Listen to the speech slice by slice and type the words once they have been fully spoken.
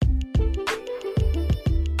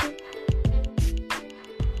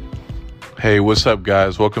Hey, what's up,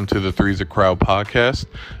 guys? Welcome to the Three's a Crowd podcast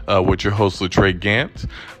with your host, Latrey Gant.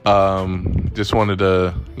 Just wanted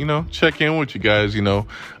to, check in with you guys.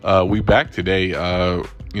 We back today,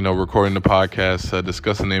 recording the podcast,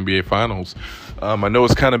 discussing the NBA Finals. I know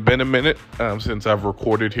it's kind of been a minute since I've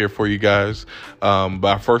recorded here for you guys.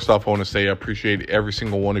 But first off, I want to say I appreciate every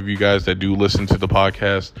single one of you guys that do listen to the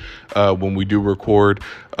podcast when we do record.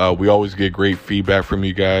 We always get great feedback from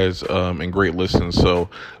you guys and great listens. So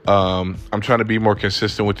I'm trying to be more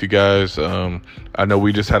consistent with you guys. I know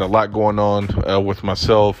we just had a lot going on with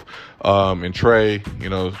myself and Trey.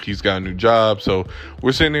 He's got a new job. So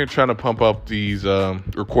we're sitting here trying to pump up these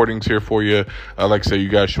recordings here for you. Like I say, you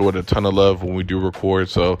guys show it a ton of love when we do record.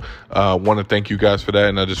 So I want to thank you guys for that.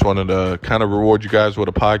 And I just wanted to kind of reward you guys with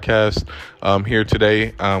a podcast here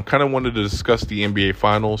today. Kind of wanted to discuss the NBA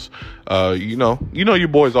Finals. Your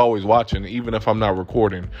boy's always watching, even if I'm not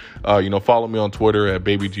recording. Follow me on Twitter at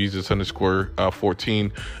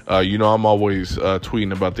babyjesus_14. I'm always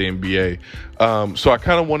tweeting about the NBA. So I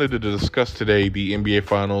kind of wanted to discuss today the NBA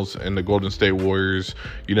Finals and the Golden State Warriors,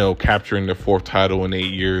 capturing their fourth title in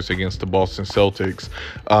 8 years against the Boston Celtics.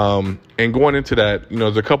 And going into that,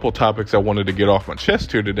 there's a couple topics I wanted to get off my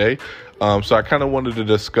chest here today. So I kind of wanted to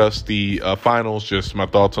discuss the finals, just my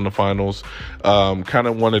thoughts on the finals. Kind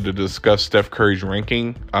of wanted to discuss Steph Curry's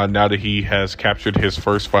ranking now that he has captured his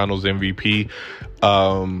first finals MVP.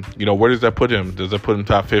 Where does that put him? Does that put him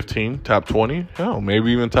top 15, top 20? Hell,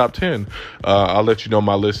 maybe even top 10. I'll let you know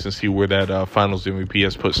my list and see where that finals MVP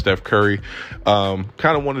has put Steph Curry. Kind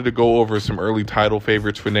of wanted to go over some early title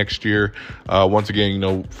favorites for next year. Once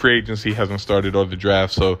again, free agency hasn't started or the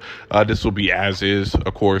draft, so this will be as is,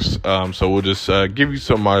 of course. So we'll just give you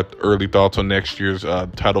some of my early thoughts on next year's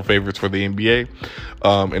title favorites for the NBA.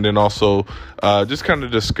 And then also just kind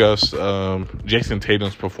of discuss Jason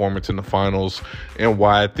Tatum's performance in the finals and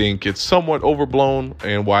why I think it's somewhat overblown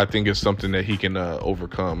and why I think it's something that he can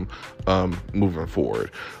overcome moving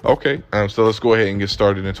forward. Okay, so let's go ahead and get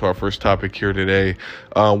started into our first topic here today,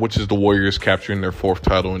 which is the Warriors capturing their fourth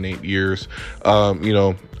title in 8 years. I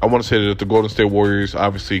want to say that the Golden State Warriors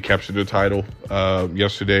obviously captured the title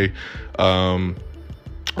yesterday.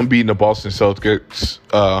 Beating the Boston Celtics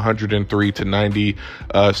 103-90.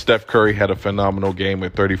 Steph Curry had a phenomenal game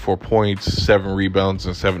at 34 points, 7 rebounds,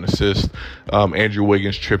 and 7 assists. Andrew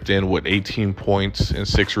Wiggins tripped in with 18 points and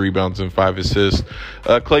 6 rebounds and 5 assists.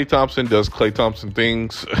 Klay Thompson does Klay Thompson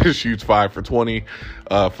things, shoots 5 for 20,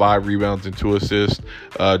 5 rebounds and 2 assists.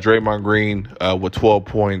 Draymond Green with 12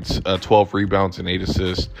 points, 12 rebounds and 8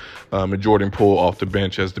 assists. And Jordan Poole off the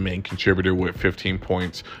bench as the main contributor with 15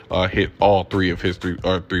 points, hit all 3 of his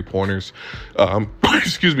three-pointers.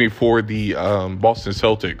 For the Boston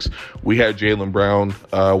Celtics, we had Jaylen Brown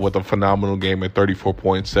with a phenomenal game at 34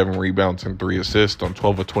 points, 7 rebounds, and 3 assists on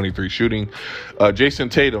 12 of 23 shooting. Jason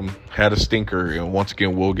Tatum had a stinker, and once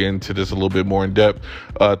again, we'll get into this a little bit more in depth.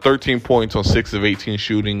 13 points on 6 of 18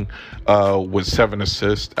 shooting with 7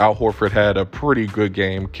 assists. Al Horford had a pretty good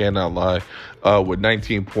game, cannot lie, with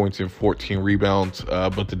 19 points and 14 rebounds.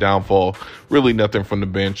 But the downfall, really nothing from the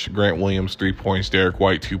bench. Grant Williams, 3 points. Derek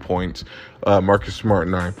White, 2 points. Marcus Smart,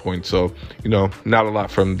 9 points. So, not a lot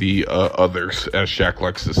from the others, as Shaq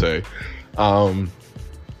likes to say.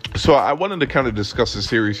 So I wanted to kind of discuss the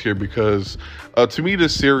series here because to me,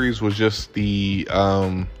 this series was just the, it's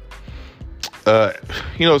kind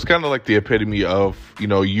of like the epitome of,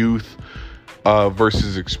 youth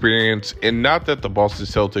versus experience. And not that the Boston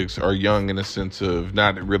Celtics are young in a sense of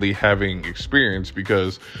not really having experience,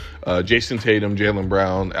 because Jason Tatum, Jaylen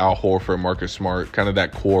Brown, Al Horford, Marcus Smart, kind of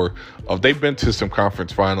that core of, they've been to some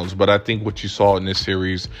conference finals. But I think what you saw in this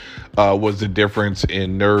series was the difference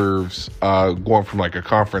in nerves going from like a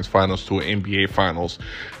conference finals to an NBA finals.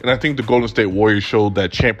 And I think the Golden State Warriors showed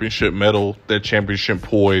that championship mettle, that championship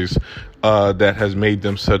poise that has made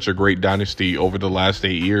them such a great dynasty over the last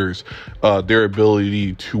 8 years. Their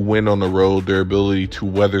ability to win on the road, their ability to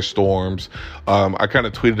weather storms. I kind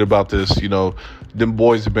of tweeted about this, them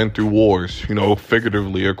boys have been through wars,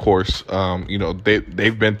 figuratively, of course.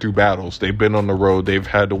 They've been through battles. They've been on the road. They've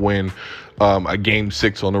had to win a game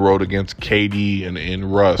 6 on the road against KD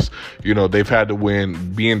and Russ. They've had to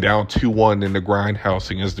win being down 2-1 in the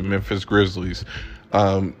grindhouse against the Memphis Grizzlies.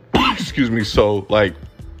 So,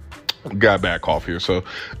 got back off here. So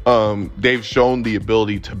they've shown the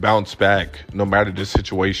ability to bounce back no matter the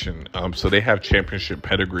situation. So they have championship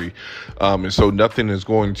pedigree. And so nothing is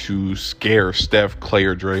going to scare Steph, Klay,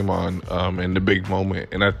 or Draymond in the big moment.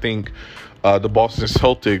 And I think the Boston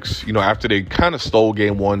Celtics, after they kind of stole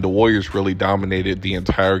game 1, the Warriors really dominated the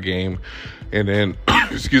entire game. And then,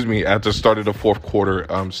 excuse me, at the start of the fourth quarter,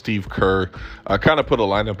 Steve Kerr kind of put a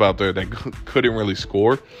lineup out there that couldn't really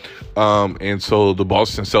score. And so the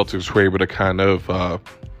Boston Celtics were able to kind of,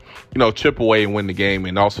 chip away and win the game.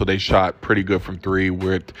 And also they shot pretty good from three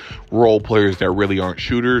with role players that really aren't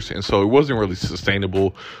shooters. And so it wasn't really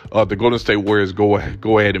sustainable. The Golden State Warriors go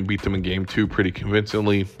ahead and beat them in game 2 pretty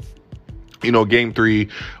convincingly. Game 3,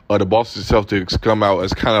 the Boston Celtics come out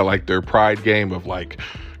as kind of like their pride game of like,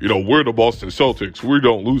 we're the Boston Celtics. We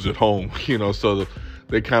don't lose at home, so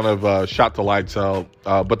they kind of shot the lights out.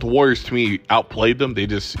 But the Warriors, to me, outplayed them. They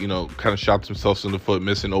just, kind of shot themselves in the foot,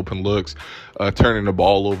 missing open looks, turning the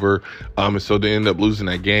ball over. And so they end up losing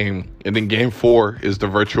that game. And then game 4 is the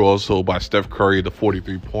virtuoso by Steph Curry, the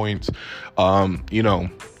 43 points.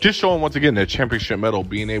 Just showing once again that championship medal,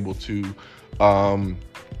 being able to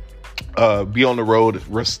be on the road,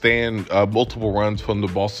 withstand multiple runs from the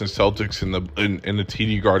Boston Celtics in the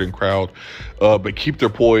TD Garden crowd, but keep their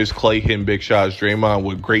poise. Klay hitting big shots, Draymond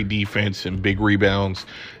with great defense and big rebounds,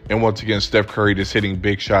 and once again Steph Curry just hitting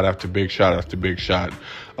big shot after big shot after big shot.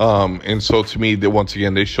 And so to me, that once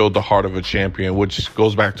again, they showed the heart of a champion, which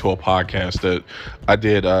goes back to a podcast that I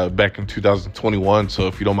did back in 2021. So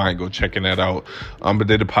if you don't mind, go checking that out. But they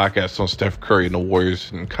did a podcast on Steph Curry and the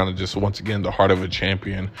Warriors and kind of just, once again, the heart of a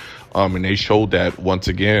champion. And they showed that once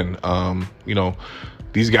again,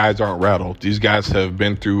 these guys aren't rattled. These guys have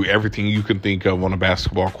been through everything you can think of on a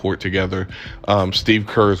basketball court together. Steve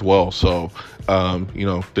Kerr as well. So,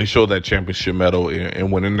 they showed that championship medal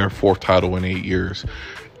and winning their 4th title in 8 years.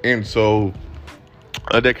 And so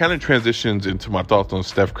that kind of transitions into my thoughts on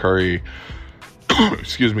Steph Curry,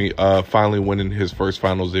 finally winning his first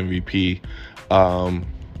finals MVP.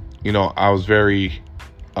 I was very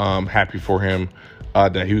happy for him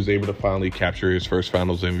that he was able to finally capture his first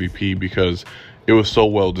finals MVP because it was so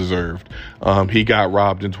well deserved. He got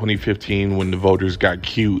robbed in 2015 when the voters got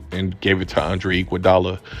cute and gave it to Andre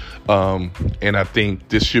Iguodala. And I think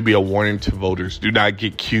this should be a warning to voters. Do not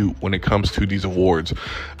get cute when it comes to these awards,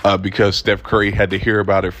 because Steph Curry had to hear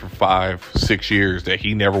about it for 5-6 years that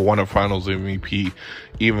he never won a finals MVP,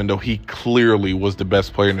 even though he clearly was the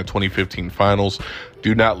best player in the 2015 finals.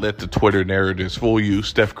 Do not let the Twitter narratives fool you.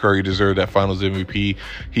 Steph Curry deserved that finals MVP.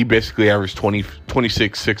 He basically averaged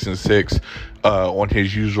 26, 6, and 6 on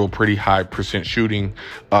his usual pretty high percent shooting.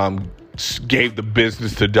 Gave the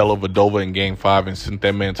business to Dellavedova in Game 5 and sent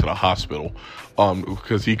that man to the hospital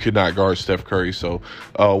because he could not guard Steph Curry. So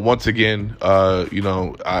once again,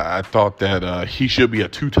 I thought that he should be a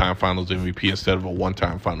 2-time Finals MVP instead of a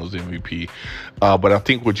 1-time Finals MVP. But I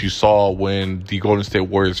think what you saw when the Golden State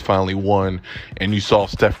Warriors finally won and you saw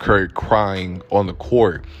Steph Curry crying on the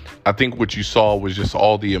court, I think what you saw was just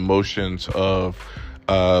all the emotions of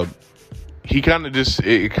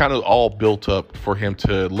it kind of all built up for him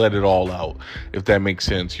to let it all out, if that makes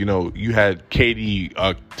sense. You had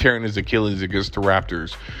KD tearing his Achilles against the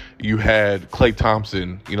Raptors. You had Klay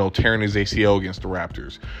Thompson, tearing his ACL against the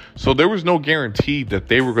Raptors. So there was no guarantee that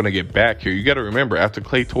they were going to get back here. You got to remember, after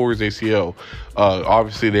Klay tore his ACL,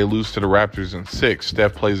 obviously they lose to the Raptors in 6.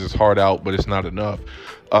 Steph plays his heart out, but it's not enough.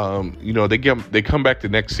 They come back the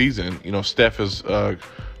next season. Steph is,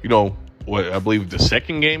 I believe the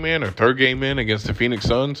 2nd game in or 3rd game in against the Phoenix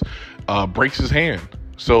Suns, breaks his hand.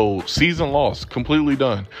 So season lost, completely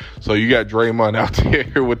done. So you got Draymond out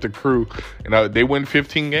there with the crew, and they win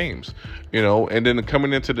 15 games, and then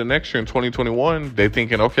coming into the next year in 2021, they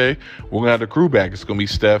thinking, okay, we're going to have the crew back. It's going to be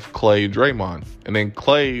Steph, Klay, and Draymond. And then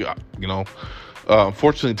Klay,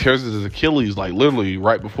 unfortunately tears his Achilles like literally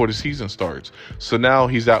right before the season starts. So now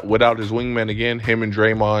he's out without his wingman again. Him and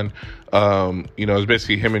Draymond, it's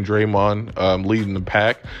basically him and Draymond leading the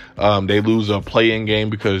pack. They lose a play-in game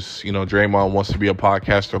because, Draymond wants to be a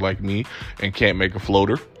podcaster like me and can't make a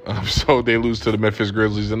floater. So they lose to the Memphis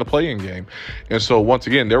Grizzlies in the play-in game. And so once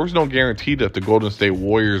again, there was no guarantee that the Golden State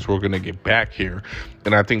Warriors were going to get back here.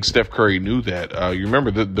 And I think Steph Curry knew that. You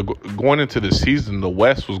remember going into the season, the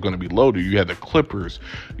West was going to be loaded. You had the Clippers.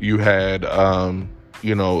 You had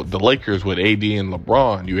the Lakers with AD and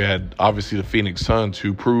LeBron. You had obviously the Phoenix Suns,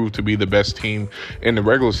 who proved to be the best team in the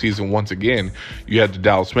regular season once again. You had the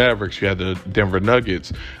Dallas Mavericks. You had the Denver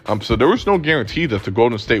Nuggets. So there was no guarantee that the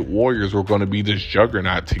Golden State Warriors were going to be this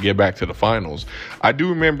juggernaut to get back to the finals. I do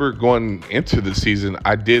remember going into the season,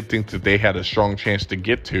 I did think that they had a strong chance to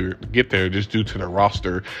get there just due to their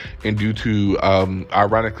roster and due to,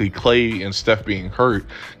 ironically, Klay and Steph being hurt.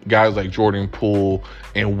 Guys like Jordan Poole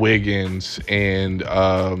and Wiggins and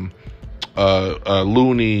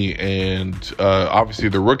Looney and obviously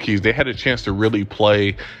the rookies, they had a chance to really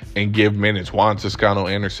play and give minutes. Juan Toscano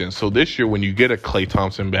Anderson. So this year, when you get a Klay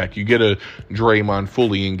Thompson back, you get a Draymond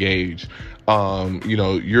fully engaged.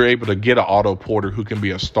 You're able to get an Otto Porter who can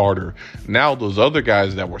be a starter. Now those other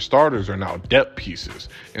guys that were starters are now depth pieces.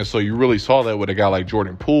 And so you really saw that with a guy like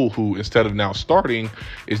Jordan Poole, who instead of now starting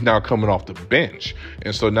is now coming off the bench.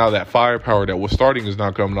 And so now that firepower that was starting is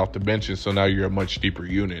now coming off the bench. And so now you're a much deeper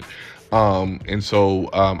unit.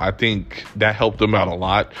 I think that helped them out a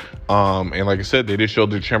lot. And like I said, they did show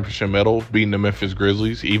their championship medal beating the Memphis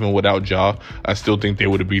Grizzlies. Even without Ja, I still think they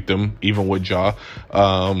would have beat them even with Ja.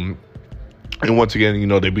 And once again,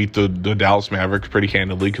 they beat the Dallas Mavericks pretty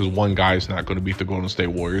handily because one guy is not going to beat the Golden State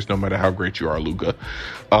Warriors, no matter how great you are, Luka.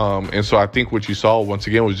 And so I think what you saw, once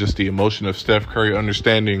again, was just the emotion of Steph Curry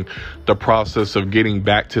understanding the process of getting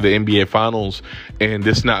back to the NBA Finals and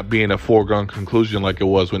this not being a foregone conclusion like it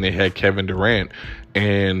was when they had Kevin Durant.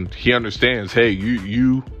 And he understands, hey,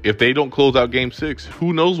 you if they don't close out Game 6,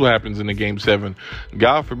 who knows what happens in the Game 7?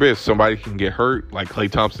 God forbid somebody can get hurt like Klay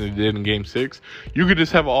Thompson did in Game 6. You could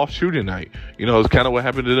just have an off shooting night. It's kind of what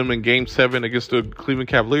happened to them in Game 7 against the Cleveland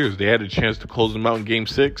Cavaliers. They had a chance to close them out in Game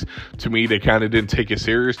 6. To me, they kind of didn't take it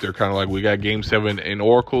serious. They're kind of like, we got Game 7 in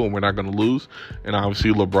Oracle and we're not going to lose. And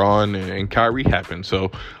obviously LeBron and Kyrie happened. So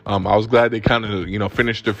I was glad they kind of,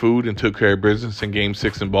 finished their food and took care of business in Game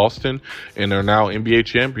 6 in Boston. And they're now NBA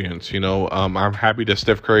champions. I'm happy that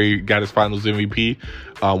Steph Curry got his Finals MVP.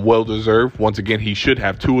 Well deserved. Once again, he should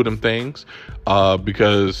have two of them things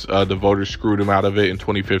because the voters screwed him out of it in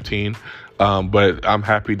 2015. But I'm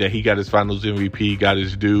happy that he got his Finals MVP, got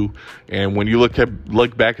his due. And when you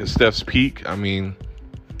look back at Steph's peak, I mean,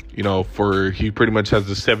 he pretty much has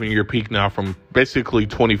a 7-year peak now from basically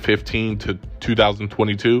 2015 to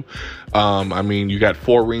 2022. You got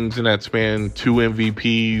 4 rings in that span, 2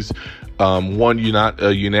 MVPs. One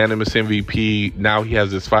unanimous MVP. Now he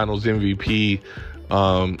has his Finals MVP.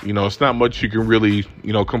 It's not much you can really,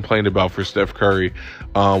 complain about for Steph Curry.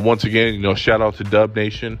 Once again, shout out to Dub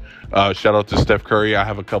Nation. Shout out to Steph Curry. I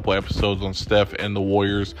have a couple episodes on Steph and the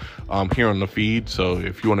Warriors here on the feed. So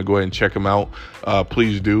if you want to go ahead and check them out,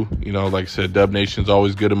 please do. Like I said, Dub Nation's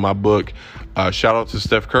always good in my book. Shout out to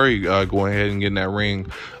Steph Curry going ahead and getting that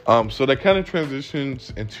ring. So that kind of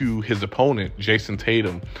transitions into his opponent, Jason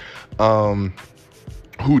Tatum.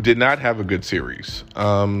 Who did not have a good series.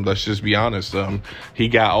 Let's just be honest. He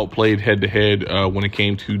got outplayed head-to-head when it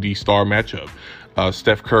came to the star matchup.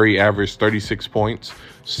 Steph Curry averaged 36 points,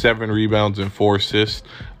 7 rebounds, and 4 assists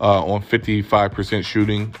on 55%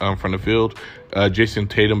 shooting from the field. Jason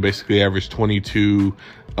Tatum basically averaged 22,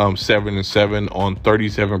 7 and 7 on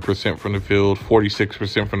 37% from the field,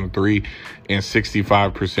 46% from the 3, and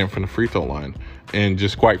 65% from the free throw line. And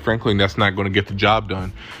just quite frankly, that's not going to get the job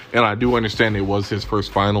done. And I do understand it was his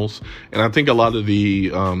first Finals. And I think a lot of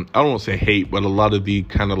the, I don't want to say hate, but a lot of the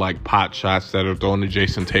kind of like pot shots that are thrown to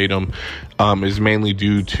Jason Tatum is mainly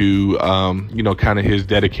due to, kind of his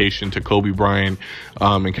dedication to Kobe Bryant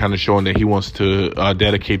and kind of showing that he wants to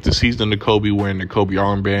dedicate the season to Kobe, wearing the Kobe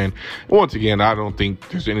armband. And once again, I don't think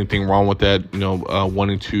there's anything wrong with that,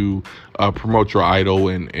 wanting to promote your idol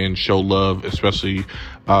and show love, especially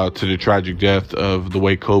to the tragic death of the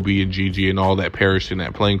way Kobe and Gigi and all that perished in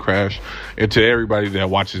that plane crash. And to everybody that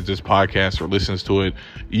watches this podcast or listens to it,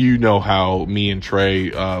 how me and Trey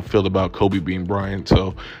feel about Kobe being Bryant.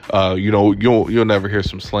 So, you'll never hear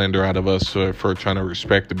some slander out of us for trying to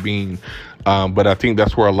respect the being. But I think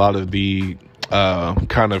that's where a lot of the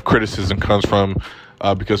kind of criticism comes from.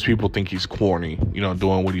 Because people think he's corny,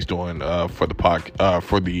 doing what he's doing for the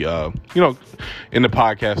in the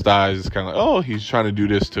podcast eyes, it's kind of like, oh, he's trying to do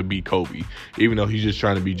this to be Kobe, even though he's just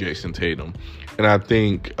trying to be Jason Tatum. And I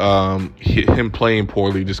think him playing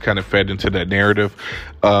poorly just kind of fed into that narrative.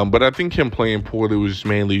 But I think him playing poorly was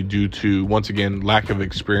mainly due to, once again, lack of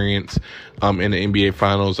experience in the NBA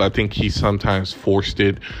Finals. I think he sometimes forced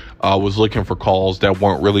it. Was looking for calls that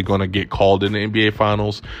weren't really going to get called in the NBA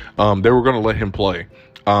Finals. They were going to let him play.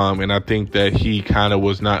 And I think that he kind of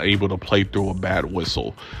was not able to play through a bad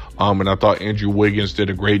whistle. And I thought Andrew Wiggins did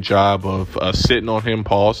a great job of sitting on him,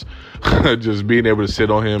 just being able to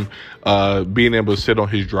sit on him, being able to sit on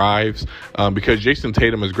his drives. Because Jason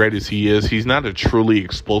Tatum, as great as he is, he's not a truly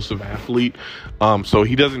explosive athlete. So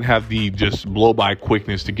he doesn't have the just blow-by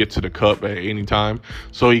quickness to get to the cup at any time.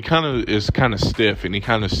 So he kind of is kind of stiff, and he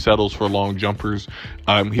kind of settles for long jumpers.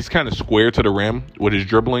 He's kind of square to the rim with his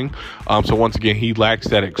dribbling. So once again, he lacks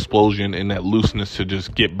that explosion and that looseness to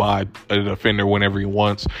just get by a defender whenever he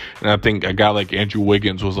wants. And I think a guy like Andrew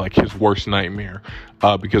Wiggins was like his worst nightmare.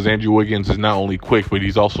 Because Andrew Wiggins is not only quick, but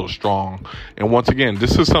he's also strong. And once again,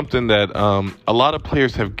 this is something that a lot of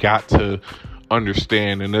players have got to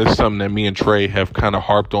understand, and it's something that me and Trey have kind of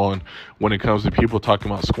harped on when it comes to people talking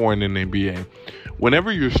about scoring in the NBA.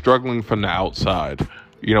 Whenever you're struggling from the outside,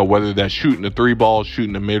 whether that's shooting the three ball,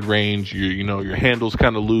 shooting the mid range, your handle's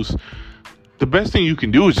kind of loose. The best thing you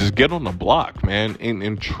can do is just get on the block, man,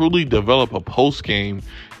 and truly develop a post game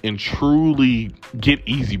and truly get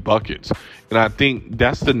easy buckets. And I think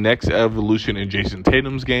that's the next evolution in Jason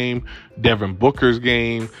Tatum's game, Devin Booker's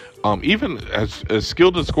game, even as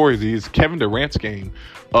skilled a scorer as he is, Kevin Durant's game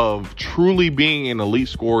of truly being an elite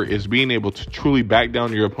scorer is being able to truly back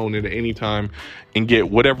down your opponent at any time and get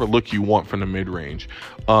whatever look you want from the mid-range.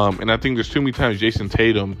 And I think there's too many times Jason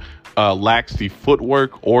Tatum lacks the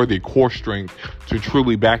footwork or the core strength to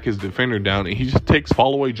truly back his defender down, and he just takes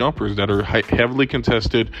fall-away jumpers that are heavily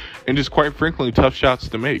contested and just, quite frankly, tough shots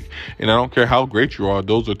to make. And I don't care how great you are,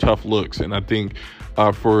 those are tough looks. And I think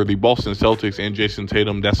for the Boston Celtics and Jason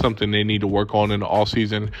Tatum, that's something they need to work on in the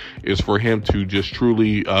offseason, is for him to just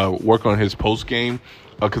truly work on his post game,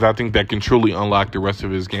 because I think that can truly unlock the rest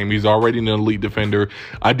of his game. He's already an elite defender.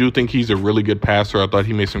 I do think he's a really good passer. I thought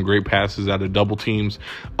he made some great passes out of double teams.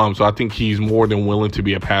 So I think he's more than willing to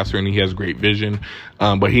be a passer, and he has great vision.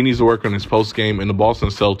 But he needs to work on his post game. And the Boston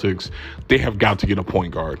Celtics, they have got to get a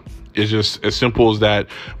point guard. It's just as simple as that.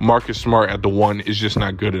 Marcus Smart at the 1 is just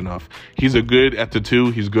not good enough. He's a good at the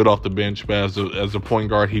 2. He's good off the bench, but as a point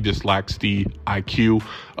guard, he just lacks the IQ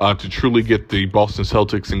to truly get the Boston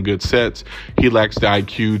Celtics in good sets. He lacks the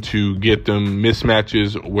IQ to get them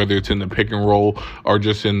mismatches, whether it's in the pick and roll or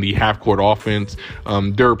just in the half-court offense.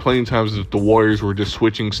 There are plenty of times that the Warriors were just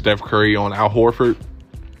switching Steph Curry on Al Horford.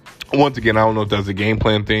 Once again, I don't know if that's a game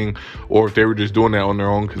plan thing or if they were just doing that on their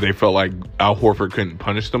own because they felt like Al Horford couldn't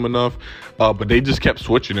punish them enough. But they just kept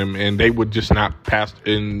switching him, and they would just not pass,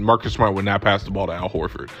 and Marcus Smart would not pass the ball to Al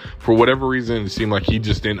Horford. For whatever reason, it seemed like he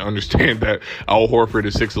just didn't understand that Al Horford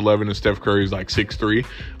is 6'11" and Steph Curry is like 6'3",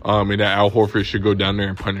 and that Al Horford should go down there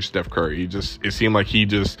and punish Steph Curry. It seemed like he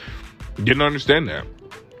just didn't understand that.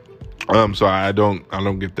 So I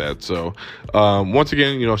don't get that. So, once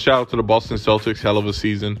again, shout out to the Boston Celtics, hell of a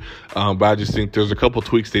season. But I just think there's a couple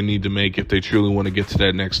tweaks they need to make if they truly want to get to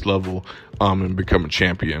that next level, and become a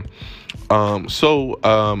champion. So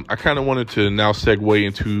I kind of wanted to now segue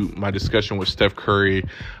into my discussion with Steph Curry.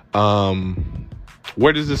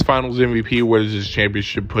 Where does this finals MVP, where does this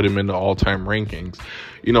championship put him in the all-time rankings?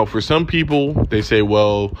 For some people, they say,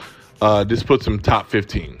 well, this puts him top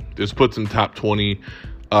 15. This puts him top 20.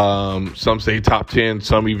 Some say top 10,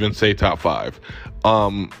 some even say top 5.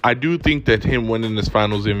 I do think that him winning this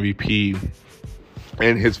finals MVP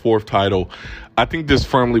and his 4th title, I think this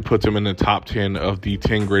firmly puts him in the top 10 of the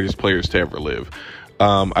 10 greatest players to ever live.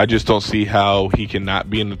 I just don't see how he cannot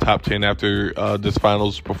be in the top 10 after this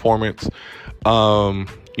finals performance.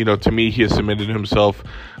 To me, he has cemented himself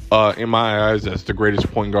in my eyes as the greatest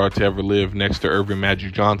point guard to ever live, next to Irvin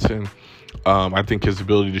Magic Johnson. I think his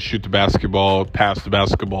ability to shoot the basketball, pass the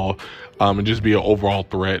basketball, and just be an overall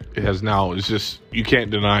threat it's just, you can't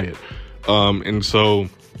deny it. And so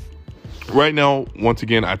right now, once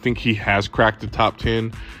again, I think he has cracked the top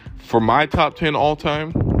 10. For my top 10 all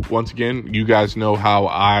time, once again, you guys know how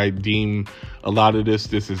I deem a lot of this.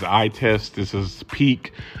 This is eye test. This is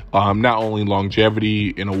peak, not only longevity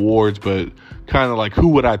in awards, but kind of like, who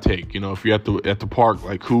would I take? If you're at the park,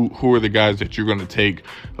 like who are the guys that you're going to take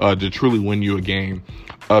to truly win you a game?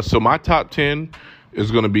 So my top 10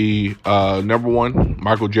 is going to be number 1,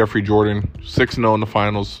 Michael Jeffrey Jordan, 6-0 in the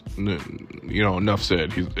finals. Enough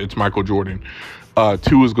said. It's Michael Jordan.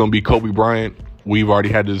 2 is going to be Kobe Bryant. We've already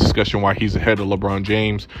had the discussion why he's ahead of LeBron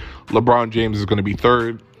James. LeBron James is going to be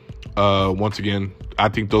 3rd. Once again, I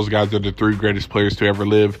think those guys are the 3 greatest players to ever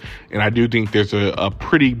live, and I do think there's a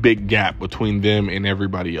pretty big gap between them and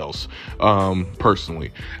everybody else,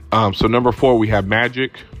 personally. So number 4, we have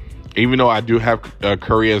Magic. Even though I do have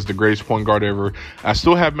Curry as the greatest point guard ever, I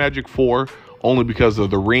still have Magic 4, only because of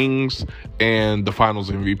the rings and the finals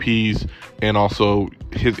MVPs, and also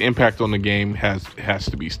his impact on the game has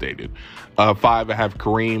to be stated. 5, I have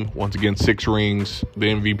Kareem. Once again, 6 rings, the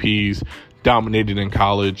MVPs, dominated in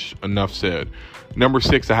college, enough said. Number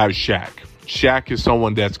 6, I have Shaq. Shaq is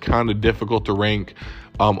someone that's kind of difficult to rank,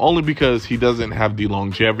 only because he doesn't have the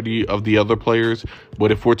longevity of the other players.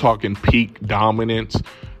 But if we're talking peak dominance,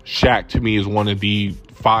 Shaq to me is one of the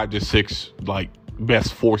 5 to 6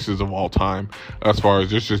 best forces of all time. As far as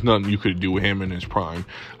there's just nothing you could do with him in his prime.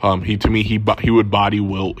 He would body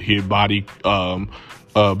Wilt. He'd body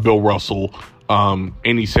Bill Russell.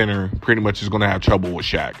 Any center pretty much is going to have trouble with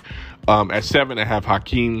Shaq. At 7, I have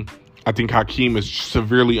Hakeem. I I think Hakeem is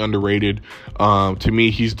severely underrated. To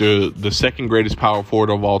me, he's the second greatest power forward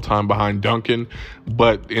of all time behind Duncan.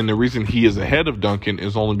 And the reason he is ahead of Duncan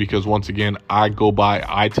is only because, once again, I go by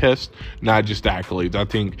eye test, not just accolades. I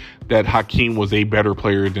think that Hakeem was a better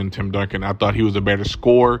player than Tim Duncan. I thought he was a better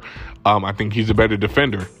scorer. I think he's a better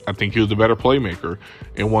defender. I think he was a better playmaker.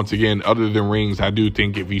 And once again, other than rings, I do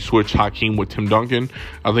think if you switch Hakeem with Tim Duncan,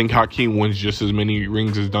 I think Hakeem wins just as many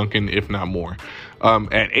rings as Duncan, if not more.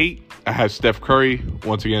 At 8, I have Steph Curry.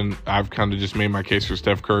 Once again, I've kind of just made my case for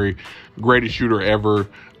Steph Curry. Greatest shooter ever.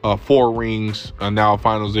 4 rings, now a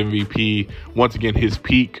finals MVP. Once again, his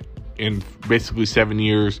peak in basically 7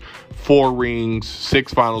 years. 4 rings,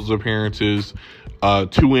 6 finals appearances, 2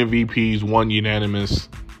 MVPs, 1 unanimous.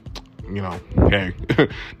 Hey.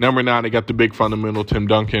 Number 9, I got the big fundamental, Tim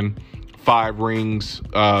Duncan. 5 rings.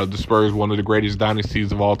 The Spurs, one of the greatest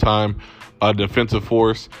dynasties of all time. Defensive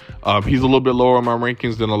force. He's a little bit lower on my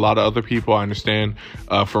rankings than a lot of other people, I understand.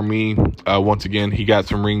 For me, once again, he got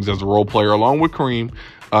some rings as a role player along with Kareem.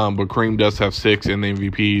 But Kareem does have 6 in the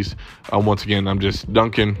MVPs. Once again, I'm just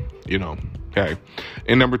Duncan, okay.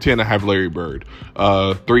 And number 10, I have Larry Bird. 3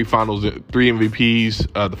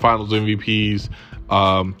 MVPs, the finals MVPs.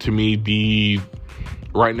 To me,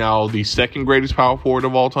 right now, the second greatest power forward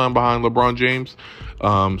of all time behind LeBron James.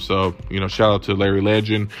 So, shout out to Larry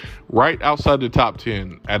Legend. Right outside the top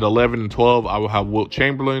 10, at 11 and 12, I will have Wilt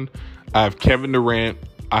Chamberlain. I have Kevin Durant.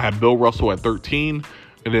 I have Bill Russell at 13.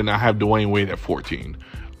 And then I have Dwayne Wade at 14.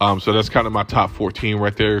 So that's kind of my top 14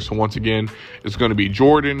 right there. So once again, it's going to be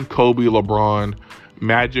Jordan, Kobe, LeBron,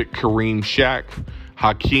 Magic, Kareem, Shaq,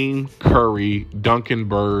 Hakeem, Curry, Duncan,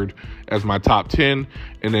 Bird as my top 10.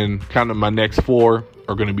 And then kind of my next 4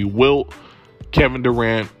 are going to be Wilt, Kevin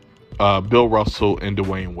Durant, Bill Russell, and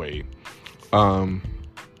Dwayne Wade.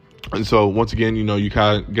 And so once again, you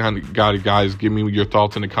kind of got it, guys. Give me your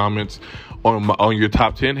thoughts in the comments on your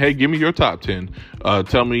top 10. Hey, give me your top 10.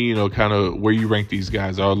 Tell me, kind of where you rank these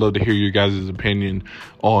guys. I would love to hear your guys' opinion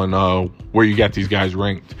on where you got these guys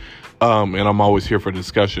ranked. And I'm always here for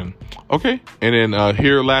discussion. Okay. And then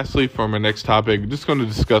here, lastly, for my next topic, just going to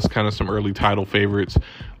discuss kind of some early title favorites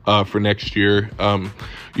for next year.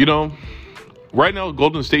 Right now,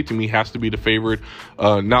 Golden State, to me, has to be the favorite,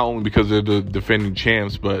 not only because they're the defending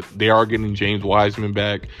champs, but they are getting James Wiseman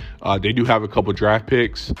back. They do have a couple draft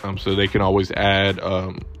picks, so they can always add,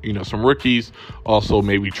 some rookies. Also,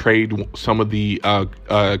 maybe trade some of the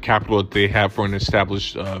capital that they have for an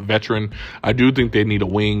established veteran. I do think they need a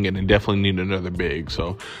wing, and they definitely need another big.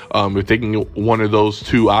 So if they can get one of those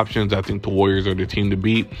 2 options, I think the Warriors are the team to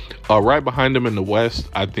beat. Right behind them in the West,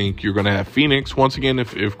 I think you're going to have Phoenix. Once again,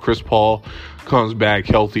 if Chris Paul comes back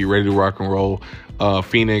healthy, ready to rock and roll.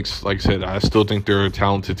 Phoenix, like I said, I still think they're a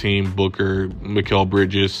talented team. Booker, Mikal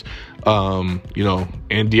Bridges, and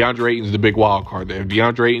DeAndre Ayton's the big wild card there. If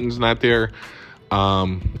DeAndre Ayton's not there,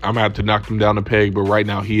 I'm going to have to knock them down a peg, but right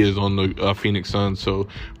now he is on the Phoenix Suns. So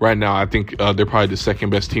right now I think they're probably the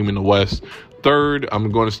second best team in the West. Third,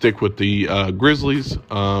 I'm going to stick with the Grizzlies.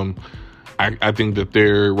 I think that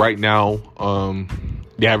they're right now,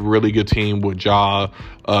 they have a really good team with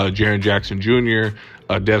Jaren Jackson Jr.,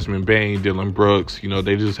 Desmond Bain, Dylan Brooks.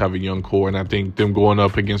 They just have a young core, and I think them going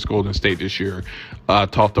up against Golden State this year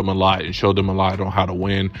taught them a lot and showed them a lot on how to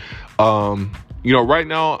win. Right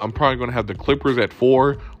now, I'm probably going to have the Clippers at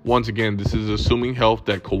 4. Once again, this is assuming health,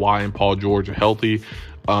 that Kawhi and Paul George are healthy.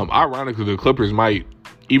 Ironically, the Clippers might,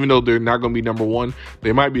 even though they're not going to be number 1,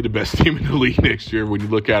 they might be the best team in the league next year when you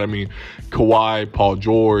look at it. Kawhi, Paul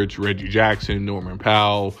George, Reggie Jackson, Norman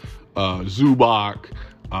Powell, Zubac,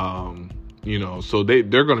 so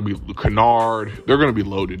they're going to be Kennard. They're going to be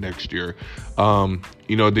loaded next year. Then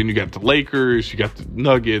you got the Lakers, you got the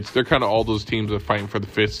Nuggets. They're kind of all those teams that are fighting for the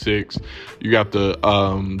 5th, 6th. You got the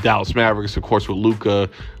Dallas Mavericks, of course, with Luka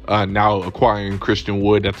now acquiring Christian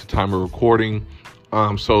Wood at the time of recording.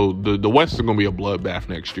 So the West is going to be a bloodbath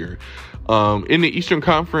next year. In the Eastern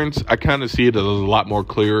Conference, I kind of see it as a lot more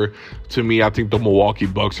clear to me. I think the Milwaukee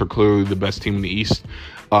Bucks are clearly the best team in the East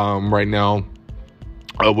right now.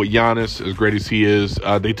 With Giannis, as great as he is,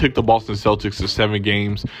 they took the Boston Celtics to 7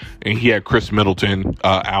 games, and he had Chris Middleton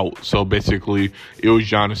out. So basically, it was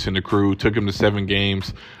Giannis and the crew. Took him to 7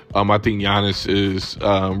 games. I think Giannis is,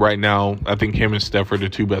 right now, I think him and Steph are the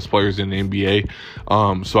 2 best players in the NBA.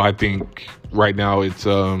 So I think right now it's,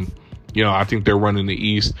 I think they're running the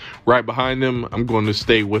East. Right behind them, I'm going to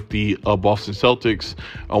stay with the Boston Celtics.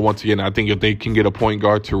 Once again, I think if they can get a point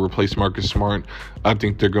guard to replace Marcus Smart, I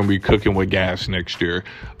think they're going to be cooking with gas next year.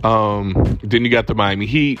 Then you got the Miami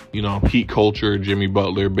Heat, Heat culture, Jimmy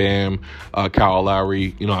Butler, Bam, Kyle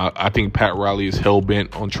Lowry. I think Pat Riley is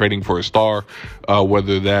hell-bent on trading for a star,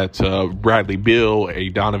 whether that's Bradley Beal, a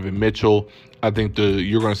Donovan Mitchell. I think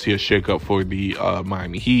you're going to see a shakeup for the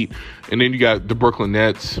Miami Heat. And then you got the Brooklyn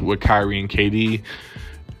Nets with Kyrie and KD.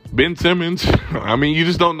 Ben Simmons, you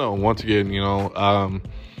just don't know. Once again, you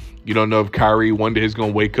don't know if Kyrie one day is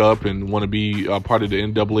going to wake up and want to be part of the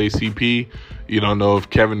NAACP. You don't know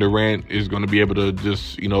if Kevin Durant is going to be able to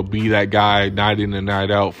just, be that guy night in and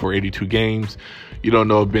night out for 82 games. You don't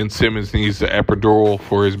know if Ben Simmons needs the epidural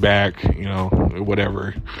for his back,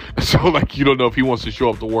 whatever. So, you don't know if he wants to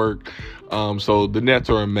show up to work. So the Nets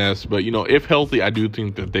are a mess. But, if healthy, I do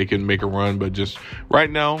think that they can make a run. But just right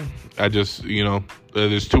now, there's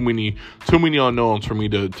too many unknowns for me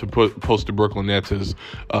to post the Brooklyn Nets as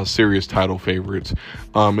serious title favorites.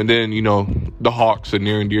 And then, the Hawks are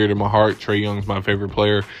near and dear to my heart. Trae Young's my favorite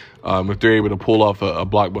player. If they're able to pull off a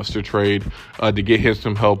blockbuster trade to get him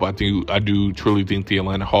some help, I do truly think the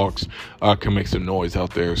Atlanta Hawks can make some noise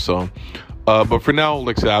out there. So, but for now,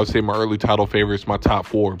 like I said, I would say my early title favorites, my top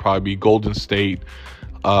four would probably be Golden State,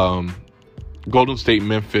 Memphis,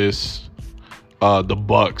 the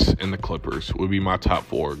Bucks, and the Clippers would be my top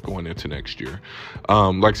four going into next year.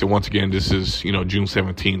 Like I said, once again, this is June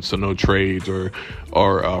 17th, so no trades or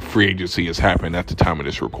free agency has happened at the time of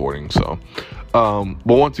this recording. So, but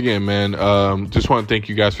once again, man, just want to thank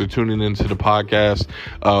you guys for tuning into the podcast.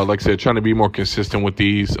 Like I said, trying to be more consistent with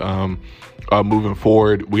these. Moving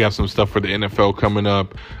forward, we have some stuff for the NFL coming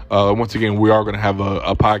up. Once again, we are going to have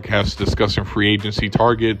a podcast discussing free agency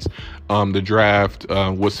targets, the draft,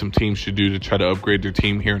 what some teams should do to try to upgrade their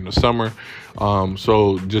team here in the summer.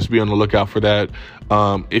 So just be on the lookout for that.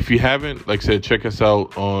 If you haven't, like I said, check us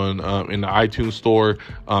out on in the iTunes store,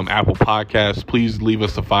 Apple Podcasts. Please leave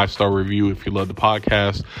us a 5-star review if you love the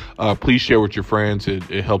podcast. Please share with your friends.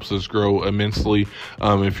 It helps us grow immensely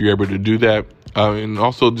if you're able to do that. And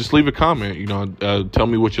also just leave a comment, tell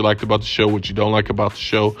me what you liked about the show, what you don't like about the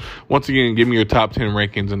show. Once again, give me your top 10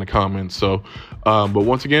 rankings in the comments. So, but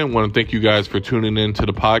once again, I want to thank you guys for tuning in to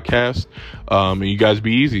the podcast. And you guys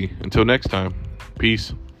be easy. Until next time.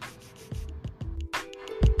 Peace.